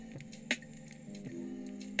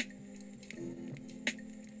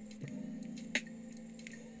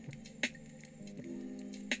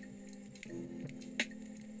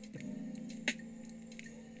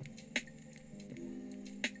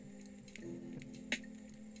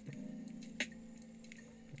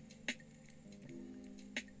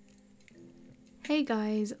Hey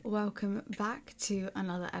guys, welcome back to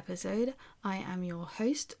another episode. I am your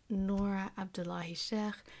host, Nora Abdullahi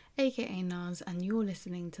Sheikh, aka Naz, and you're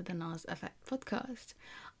listening to the Naz Effect podcast.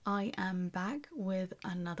 I am back with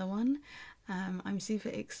another one. I'm super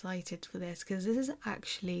excited for this because this is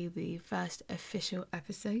actually the first official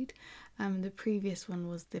episode. The previous one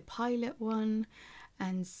was the pilot one,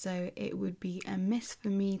 and so it would be amiss for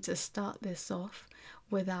me to start this off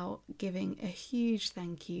without giving a huge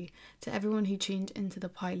thank you to everyone who tuned into the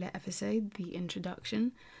pilot episode, the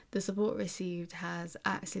introduction. The support received has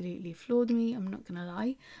absolutely floored me, I'm not gonna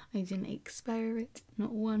lie. I didn't expect it,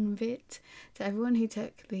 not one bit. To everyone who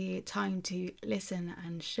took the time to listen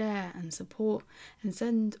and share and support and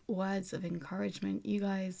send words of encouragement, you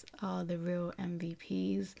guys are the real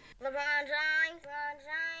MVPs. LeBron James.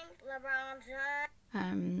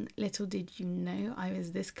 Little did you know I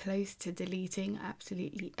was this close to deleting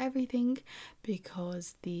absolutely everything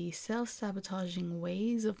because the self-sabotaging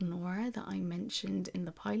ways of Nora that I mentioned in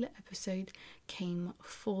the pilot episode came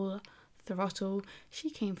full throttle. She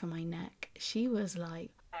came for my neck. She was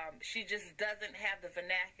like, she just doesn't have the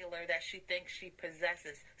vernacular that she thinks she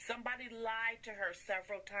possesses. Somebody lied to her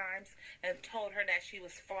several times and told her that she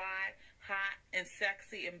was fly, hot, and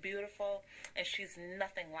sexy and beautiful, and she's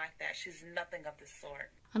nothing like that. She's nothing of the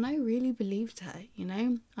sort. And I really believed her, you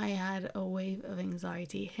know. I had a wave of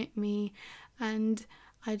anxiety hit me, and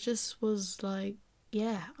I just was like,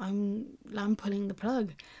 yeah, I'm pulling the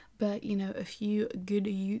plug. But, you know, a few good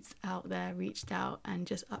youths out there reached out and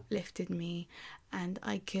just uplifted me, and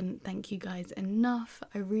I couldn't thank you guys enough.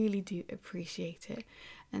 I really do appreciate it.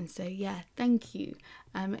 And so, yeah, thank you.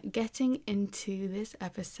 Getting into this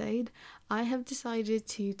episode, I have decided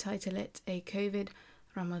to title it a Covid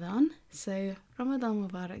Ramadan. So, Ramadan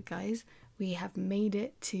Mubarak, guys. We have made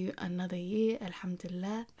it to another year,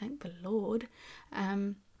 alhamdulillah, thank the Lord.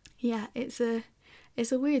 Yeah, it's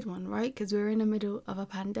a weird one, right? Because we're in the middle of a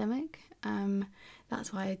pandemic.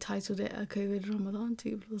 That's why I titled it a COVID Ramadan.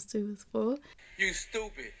 2 + 2 is 4. You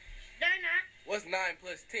stupid. They're not. What's 9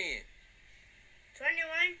 + 10?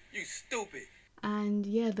 21. You stupid. And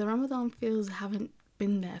yeah, the Ramadan feels haven't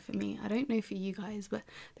been there for me. I don't know for you guys, but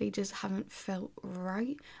they just haven't felt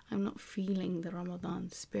right. I'm not feeling the Ramadan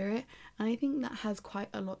spirit. And I think that has quite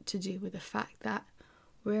a lot to do with the fact that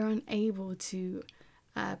we're unable to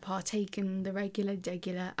partake in the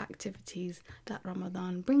regular activities that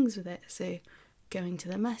Ramadan brings with it. So going to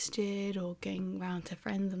the masjid or going round to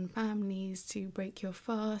friends and families to break your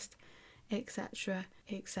fast, etc.,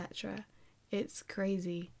 etc. It's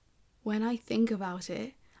crazy. When I think about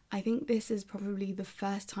it, I think this is probably the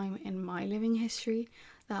first time in my living history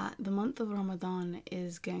that the month of Ramadan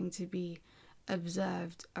is going to be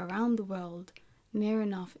observed around the world near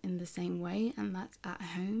enough in the same way, and that's at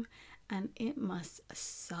home. And it must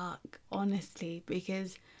suck, honestly,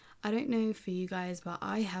 because I don't know for you guys, but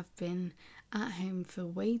I have been at home for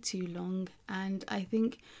way too long. And I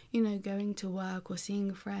think, you know, going to work or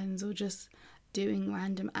seeing friends or just doing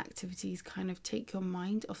random activities kind of take your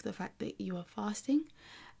mind off the fact that you are fasting.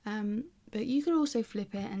 But you could also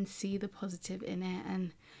flip it and see the positive in it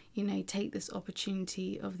and, you know, take this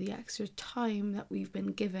opportunity of the extra time that we've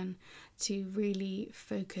been given to really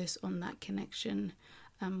focus on that connection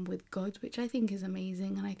with God, which I think is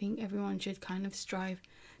amazing, and I think everyone should kind of strive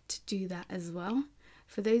to do that as well.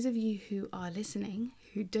 For those of you who are listening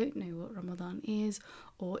who don't know what Ramadan is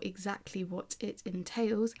or exactly what it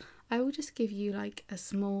entails, I will just give you like a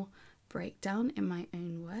small breakdown in my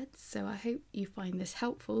own words, so I hope you find this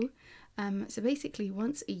helpful. So basically,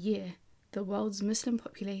 once a year, the world's Muslim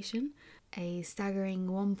population, a staggering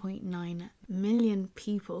 1.9 million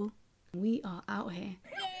people, we are out here,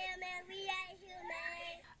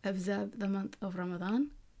 observe the month of Ramadan.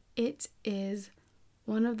 It is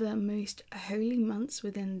one of the most holy months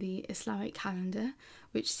within the Islamic calendar,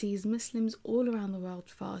 which sees Muslims all around the world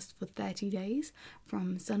fast for 30 days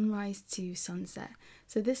from sunrise to sunset.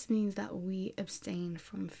 So this means that we abstain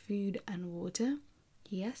from food and water.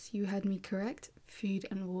 Yes, you heard me correct, food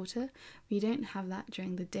and water. We don't have that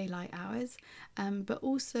during the daylight hours, but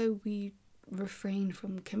also we refrain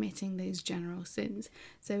from committing those general sins.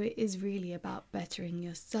 So it is really about bettering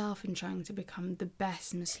yourself and trying to become the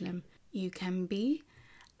best Muslim you can be.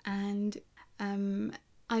 And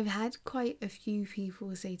I've had quite a few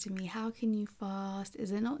people say to me, how can you fast?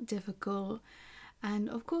 Is it not difficult? And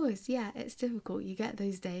of course, yeah, it's difficult. You get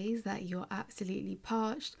those days that you're absolutely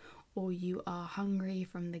parched or you are hungry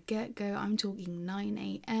from the get-go. I'm talking 9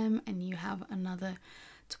 a.m. and you have another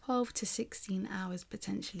 12 to 16 hours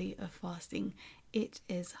potentially of fasting it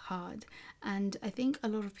is hard. And I think a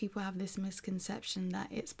lot of people have this misconception that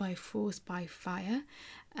it's by force, by fire.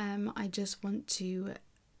 I just want to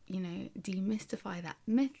demystify that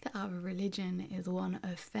myth that our religion is one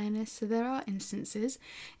of fairness. So there are instances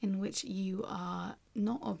in which you are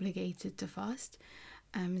not obligated to fast.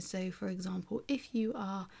 So for example, if you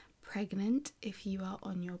are pregnant, if you are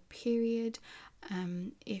on your period,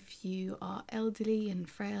 if you are elderly and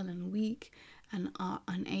frail and weak and are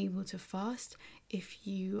unable to fast, if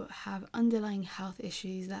you have underlying health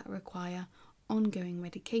issues that require ongoing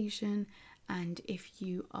medication, and if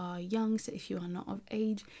you are young, so if you are not of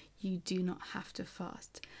age, you do not have to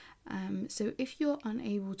fast. So if you're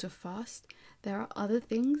unable to fast, there are other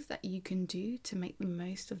things that you can do to make the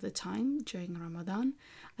most of the time during Ramadan.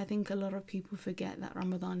 I think a lot of people forget that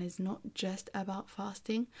Ramadan is not just about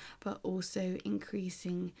fasting, but also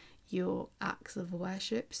increasing your acts of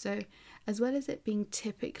worship. So as well as it being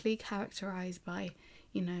typically characterized by,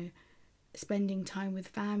 spending time with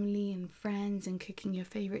family and friends and cooking your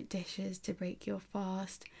favorite dishes to break your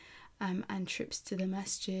fast, and trips to the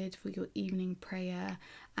masjid for your evening prayer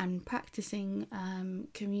and practicing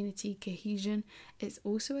community cohesion, it's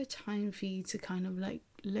also a time for you to kind of like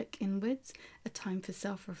look inwards, a time for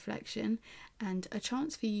self-reflection, and a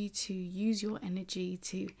chance for you to use your energy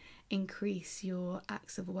to increase your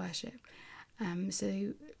acts of worship.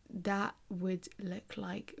 So that would look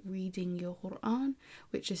like reading your Quran,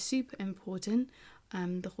 which is super important.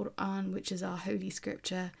 The Quran, which is our holy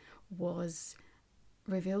scripture, was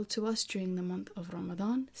revealed to us during the month of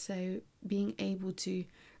Ramadan. So being able to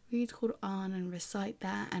read Quran and recite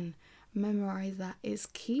that and memorize that is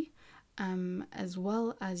key. As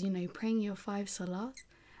well as, praying your 5 salats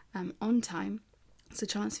on time. It's a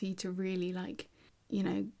chance for you to really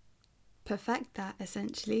perfect that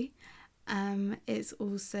essentially. It's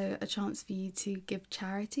also a chance for you to give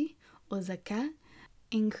charity or zakah,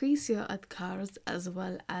 increase your adhkars as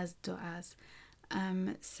well as du'as.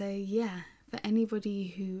 For anybody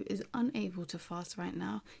who is unable to fast right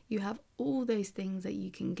now, you have all those things that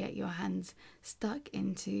you can get your hands stuck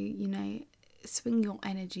into, swing your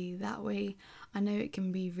energy that way. I know it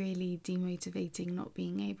can be really demotivating not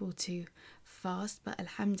being able to fast, but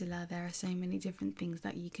alhamdulillah, there are so many different things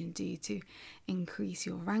that you can do to increase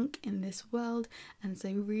your rank in this world. And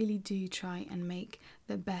so really do try and make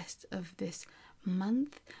the best of this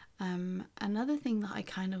month. Another thing that I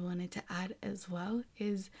kind of wanted to add as well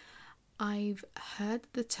is I've heard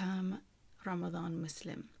the term Ramadan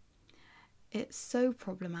Muslim. It's so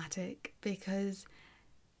problematic because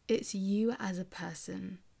it's you as a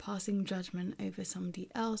person passing judgment over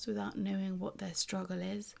somebody else without knowing what their struggle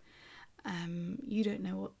is. You don't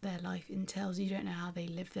know what their life entails, you don't know how they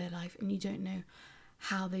live their life, and you don't know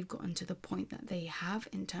how they've gotten to the point that they have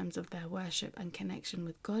in terms of their worship and connection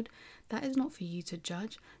with God. That is not for you to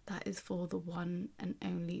judge. That is for the one and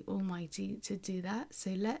only Almighty to do that. So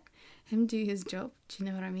let him do his job. Do you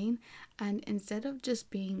know what I mean? And instead of just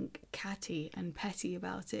being catty and petty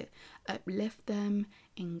about it, uplift them,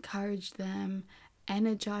 encourage them,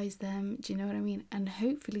 energize them. Do you know what I mean? And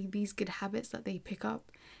hopefully these good habits that they pick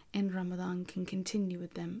up in Ramadan can continue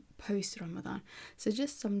with them post Ramadan. So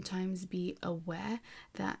just sometimes be aware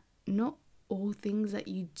that not all things that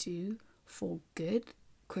you do for good,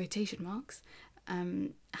 quotation marks,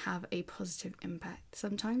 have a positive impact.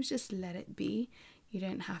 Sometimes just let it be. You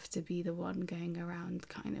don't have to be the one going around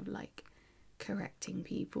kind of like correcting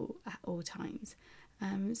people at all times.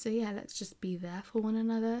 Let's just be there for one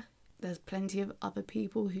another. There's plenty of other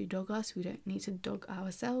people who dog us. We don't need to dog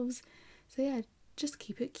ourselves. Just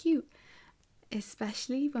keep it cute,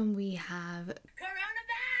 especially when we have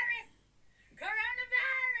coronavirus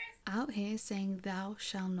out here saying thou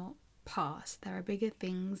shall not pass. There are bigger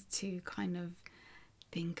things to kind of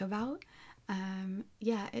think about.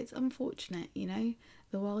 It's unfortunate,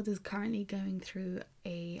 the world is currently going through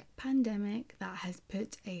a pandemic that has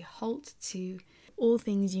put a halt to all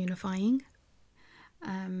things unifying.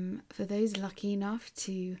 For those lucky enough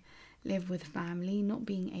to live with family, not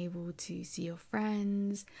being able to see your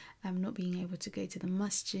friends, not being able to go to the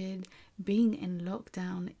masjid, being in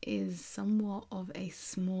lockdown is somewhat of a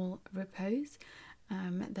small repose.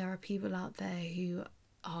 There are people out there who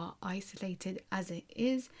are isolated as it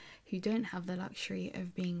is, who don't have the luxury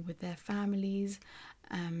of being with their families,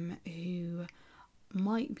 who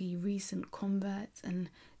might be recent converts and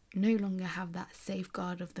no longer have that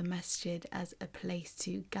safeguard of the masjid as a place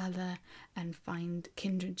to gather and find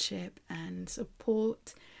kindredship and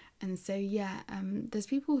support. And so there's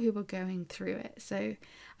people who are going through it. So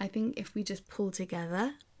I think if we just pull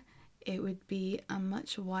together, it would be a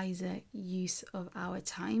much wiser use of our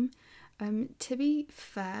time. To be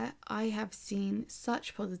fair, I have seen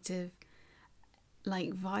such positive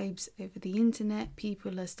vibes over the internet.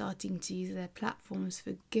 People are starting to use their platforms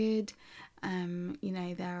for good.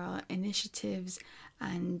 There are initiatives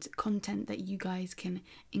and content that you guys can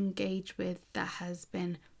engage with that has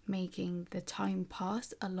been making the time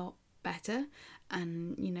pass a lot better,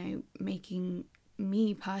 and making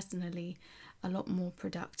me personally a lot more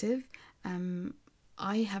productive.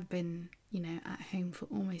 I have been at home for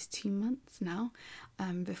almost 2 months now.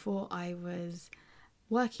 Before I was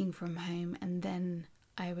working from home, and then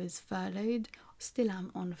I was furloughed. Still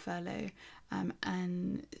am on furlough,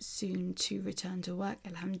 and soon to return to work,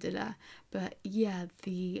 alhamdulillah. But yeah,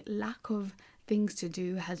 the lack of things to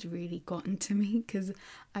do has really gotten to me, because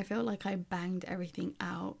I felt like I banged everything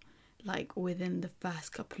out within the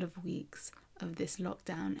first couple of weeks of this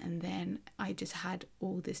lockdown, and then I just had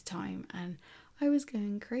all this time and I was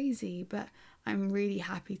going crazy. But I'm really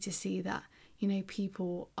happy to see that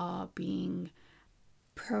people are being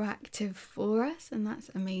proactive for us, and that's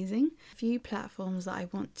amazing. A few platforms that I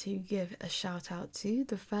want to give a shout out to,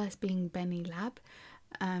 the first being Benny Lab.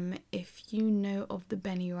 If you know of the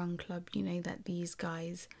Benny Run Club, you know that these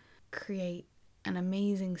guys create an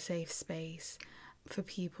amazing safe space for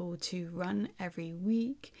people to run every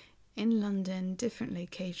week in London, different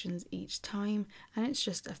locations each time, and it's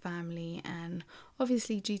just a family. And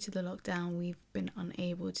obviously due to the lockdown we've been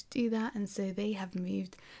unable to do that, and so they have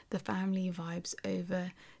moved the family vibes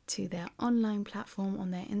over to their online platform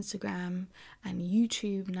on their Instagram and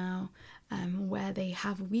YouTube now, where they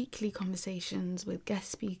have weekly conversations with guest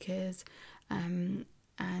speakers, and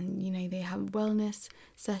they have wellness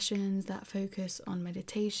sessions that focus on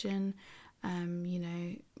meditation,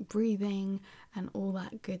 breathing and all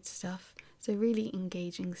that good stuff. So really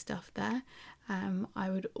engaging stuff there. I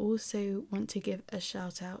would also want to give a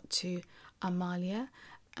shout out to Amalia.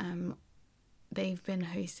 They've been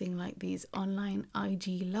hosting these online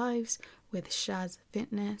IG lives with Shaz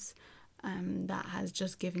Fitness. That has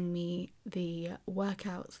just given me the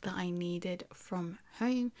workouts that I needed from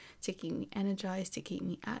home to keep me energized, to keep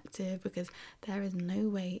me active, because there is no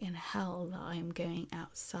way in hell that I'm going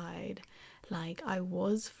outside like I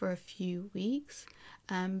was for a few weeks.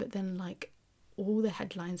 But then all the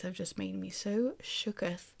headlines have just made me so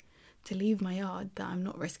shooketh to leave my yard that I'm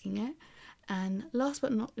not risking it. And last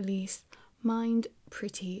but not least, Mind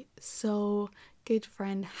Pretty Soul. Good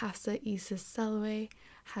friend Hafsa Issa Salwe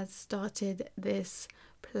has started this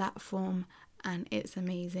platform and it's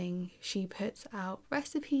amazing. She puts out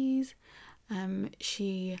recipes,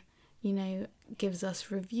 she gives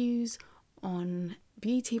us reviews on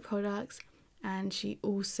beauty products, and she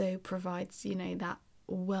also provides that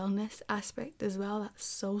wellness aspect as well, that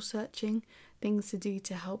soul searching things to do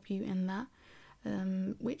to help you in that,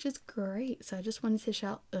 which is great. So I just wanted to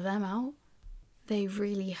shout them out. They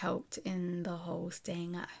really helped in the whole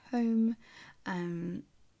staying at home,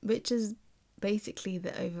 which is basically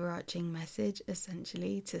the overarching message,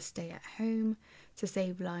 essentially, to stay at home, to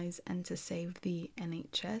save lives and to save the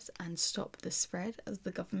NHS and stop the spread, as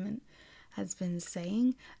the government has been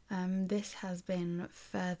saying. This has been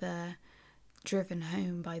further driven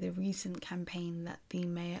home by the recent campaign that the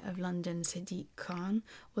Mayor of London, Sadiq Khan,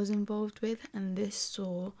 was involved with, and this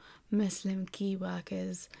saw Muslim key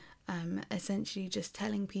workers essentially just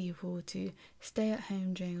telling people to stay at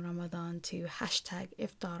home during Ramadan, to hashtag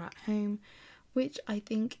iftar at home, which I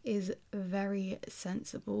think is very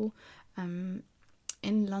sensible. In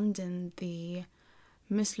London, the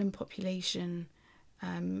Muslim population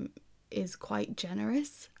is quite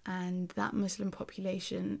generous, and that Muslim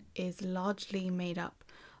population is largely made up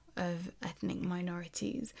of ethnic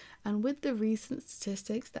minorities. And with the recent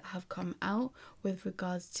statistics that have come out with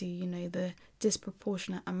regards to the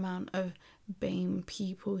disproportionate amount of BAME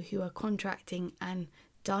people who are contracting and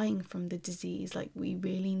dying from the disease, we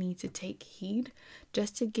really need to take heed.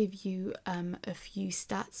 Just to give you a few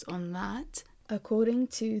stats on that, according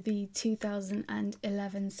to the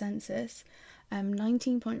 2011 census,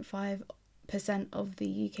 19.5% of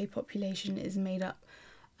the UK population is made up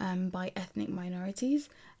by ethnic minorities,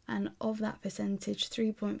 and of that percentage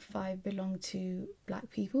 3.5 belong to black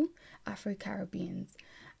people, Afro-Caribbeans.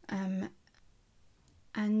 And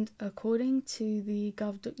according to the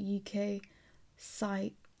gov.uk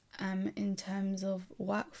site, in terms of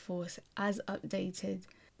workforce as updated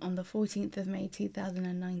on the 14th of May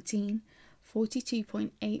 2019,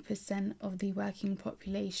 42.8% of the working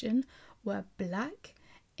population were black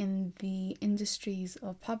in the industries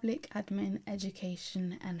of public admin,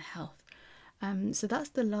 education and health. So that's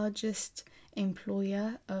the largest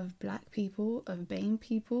employer of black people, of BAME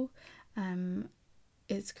people.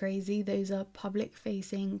 it's crazy. Those are public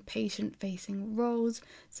facing, patient facing roles,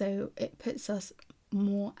 so it puts us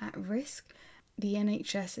more at risk. The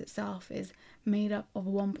NHS itself is made up of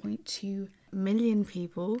 1.2 million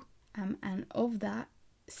people, and of that,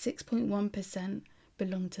 6.1%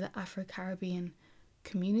 belong to the Afro-Caribbean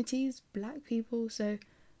communities, black people. So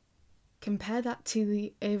compare that to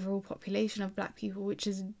the overall population of black people, which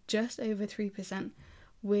is just over 3%.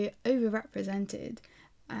 We're overrepresented,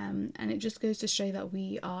 and it just goes to show that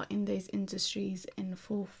we are in those industries in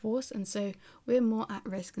full force, and so we're more at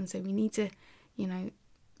risk. And so we need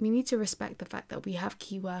to respect the fact that we have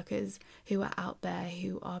key workers who are out there,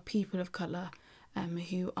 who are people of colour,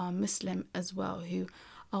 who are Muslim as well, who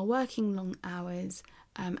are working long hours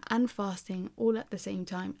and fasting all at the same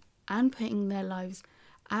time and putting their lives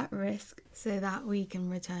at risk so that we can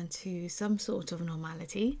return to some sort of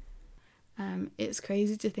normality. It's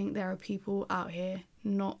crazy to think there are people out here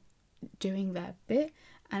not doing their bit,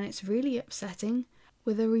 and it's really upsetting.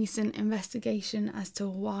 With a recent investigation as to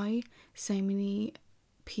why so many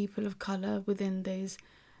people of colour within those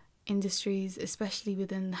industries, especially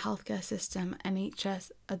within the healthcare system,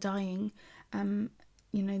 NHS, are dying,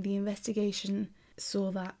 the investigation saw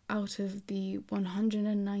that out of the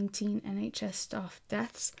 119 NHS staff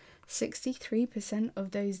deaths, 63% of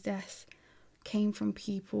those deaths came from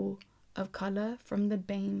people of colour, from the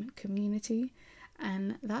BAME community,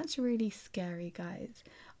 and that's really scary, guys.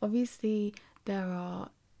 Obviously there are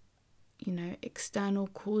external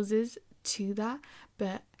causes to that,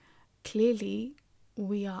 but clearly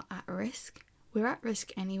we are at risk. We're at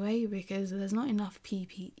risk anyway because there's not enough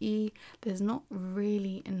PPE, there's not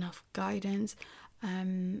really enough guidance,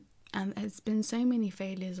 and there's been so many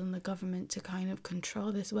failures on the government to kind of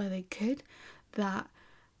control this where they could, that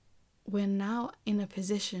we're now in a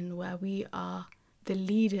position where we are the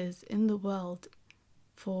leaders in the world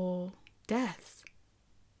for deaths.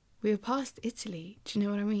 We're past Italy. Do you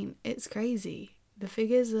know what I mean? It's crazy. The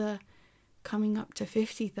figures are coming up to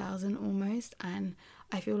 50,000 almost, and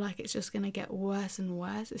I feel like it's just going to get worse and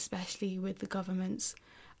worse, especially with the government's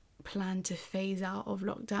plan to phase out of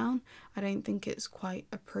lockdown. I don't think it's quite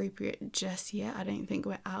appropriate just yet. I don't think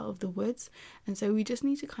we're out of the woods, and so we just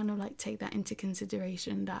need to kind of like take that into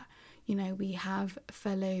consideration, that we have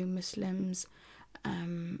fellow Muslims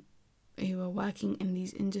who are working in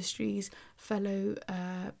these industries, fellow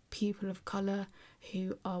people of colour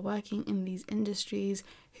who are working in these industries,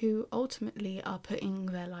 who ultimately are putting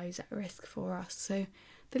their lives at risk for us. So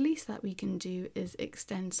the least that we can do is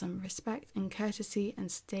extend some respect and courtesy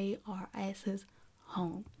and stay our asses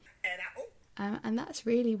home. And that's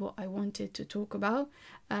really what I wanted to talk about.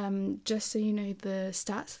 Just so you know, the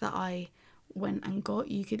stats that I went and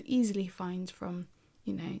got, you could easily find from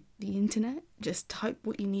the internet. Just type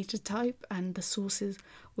what you need to type and the sources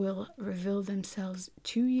will reveal themselves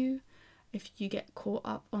to you. If you get caught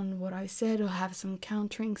up on what I said or have some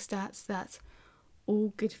countering stats, that's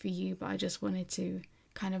all good for you, but I just wanted to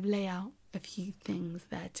kind of lay out a few things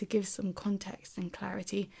there to give some context and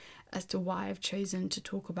clarity as to why I've chosen to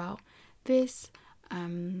talk about this.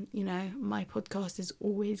 My podcast is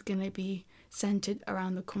always going to be centered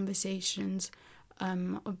around the conversations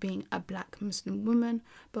of being a black Muslim woman,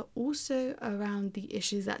 but also around the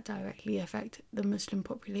issues that directly affect the Muslim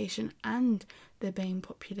population and the BAME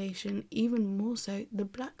population, even more so the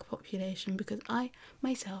black population, because I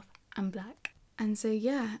myself am black. And so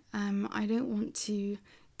I don't want to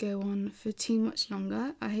go on for too much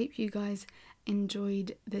longer. I hope you guys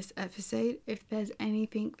enjoyed this episode. If there's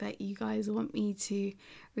anything that you guys want me to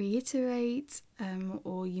reiterate,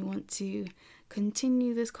 or you want to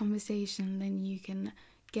continue this conversation, then you can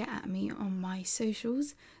get at me on my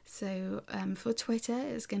socials. So for Twitter,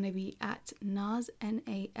 it's going to be at Nas,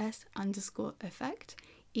 NAS_effect,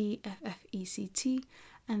 EFFECT,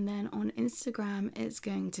 and then on Instagram it's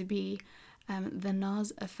going to be the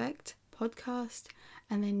Nas Effect podcast,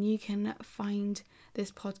 and then you can find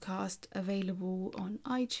this podcast available on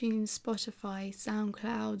iTunes, Spotify,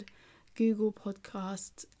 SoundCloud, Google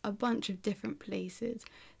Podcasts, a bunch of different places.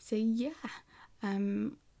 So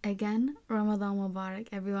again, Ramadan Mubarak,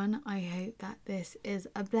 everyone. I hope that this is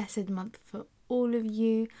a blessed month for all of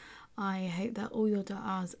you. I hope that all your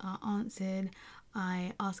du'as are answered.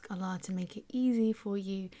 I ask Allah to make it easy for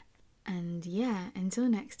you. And until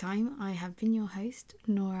next time, I have been your host,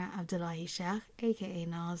 Nora Abdullahi Sheikh, aka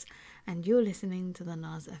Nas, and you're listening to the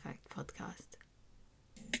Nas Effect podcast.